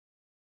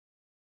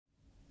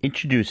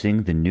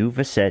Introducing the new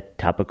Vascette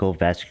topical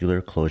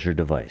vascular closure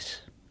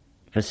device.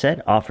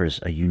 Vascette offers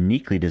a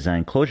uniquely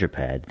designed closure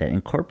pad that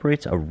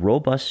incorporates a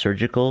robust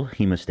surgical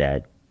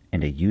hemostat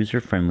and a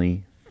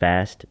user-friendly,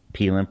 fast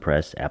peel and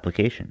press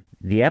application.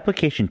 The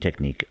application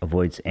technique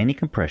avoids any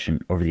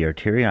compression over the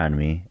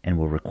arteriotomy and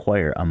will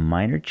require a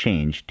minor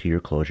change to your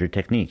closure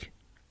technique.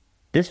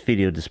 This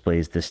video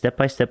displays the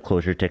step-by-step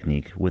closure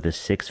technique with a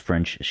 6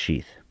 French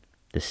sheath.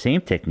 The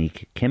same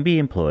technique can be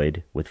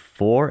employed with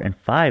 4 and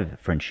 5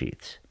 French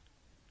sheaths.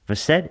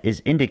 Vascette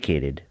is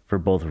indicated for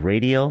both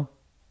radial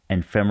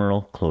and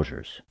femoral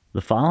closures.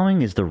 The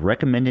following is the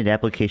recommended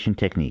application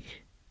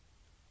technique.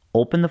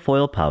 Open the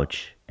foil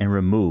pouch and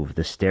remove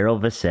the sterile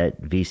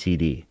Vascette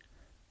VCD.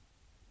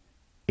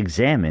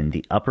 Examine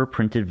the upper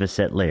printed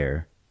Vascette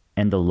layer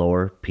and the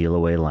lower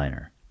peel-away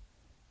liner.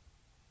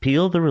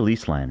 Peel the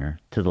release liner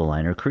to the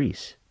liner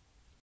crease.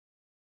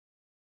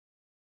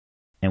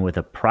 And with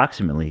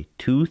approximately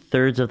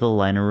 2/3 of the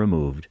liner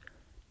removed,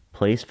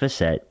 place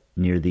Vascette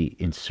near the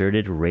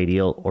inserted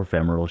radial or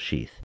femoral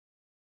sheath.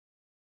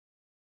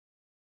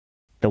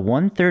 The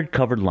 1/3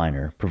 covered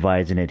liner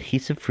provides an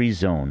adhesive-free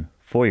zone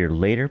for your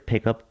later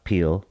pickup,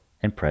 peel,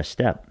 and press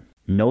step.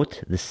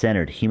 Note the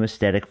centered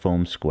hemostatic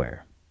foam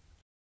square.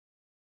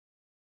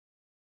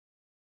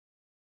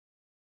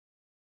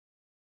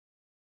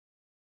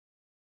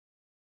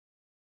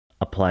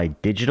 Apply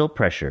digital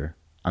pressure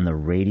on the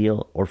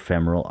radial or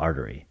femoral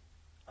artery,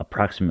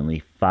 approximately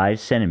 5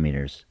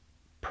 centimeters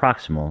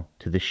proximal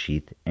to the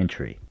sheath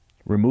entry.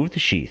 Remove the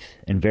sheath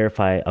and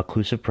verify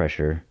occlusive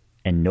pressure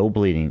and no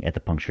bleeding at the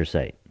puncture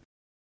site.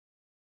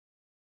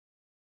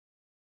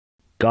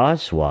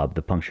 Gauze swab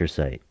the puncture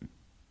site.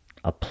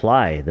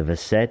 Apply the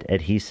Vascette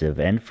adhesive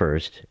end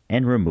first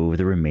and remove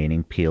the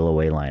remaining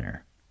peel-away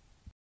liner.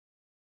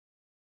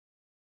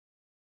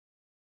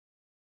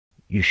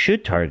 You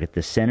should target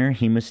the center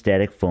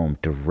hemostatic foam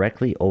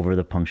directly over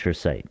the puncture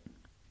site.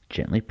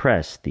 Gently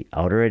press the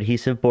outer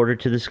adhesive border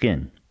to the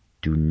skin.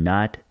 Do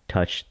not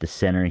touch the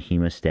center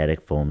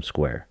hemostatic foam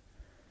square.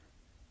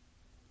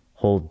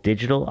 Hold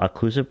digital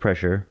occlusive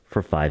pressure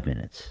for 5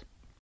 minutes.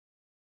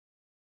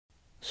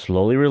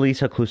 Slowly release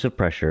occlusive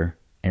pressure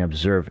and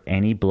observe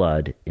any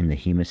blood in the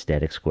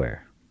hemostatic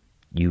square.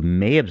 You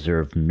may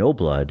observe no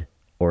blood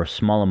or a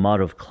small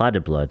amount of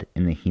clotted blood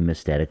in the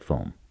hemostatic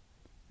foam.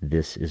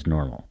 This is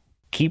normal.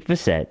 Keep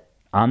Vascette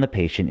on the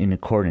patient in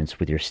accordance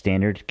with your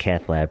standard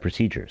cath lab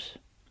procedures.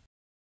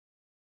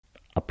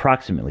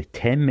 Approximately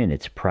 10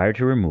 minutes prior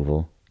to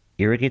removal,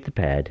 irrigate the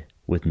pad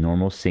with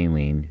normal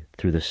saline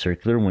through the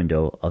circular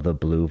window of the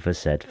blue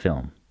Vascette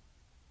film.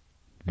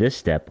 This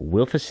step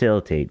will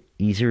facilitate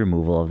easy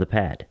removal of the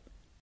pad.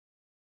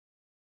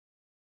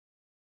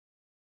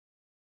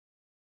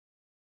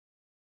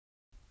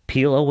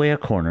 Peel away a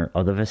corner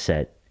of the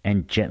Vascette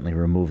and gently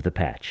remove the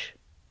patch.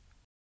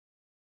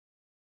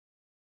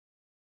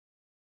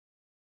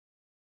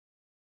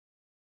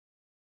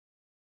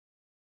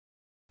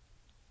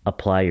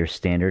 Apply your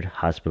standard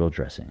hospital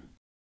dressing.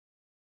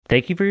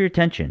 Thank you for your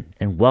attention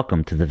and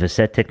welcome to the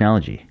Vascette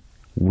technology.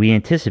 We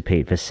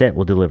anticipate Vascette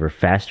will deliver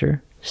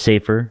faster,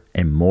 safer,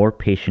 and more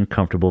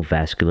patient-comfortable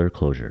vascular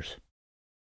closures.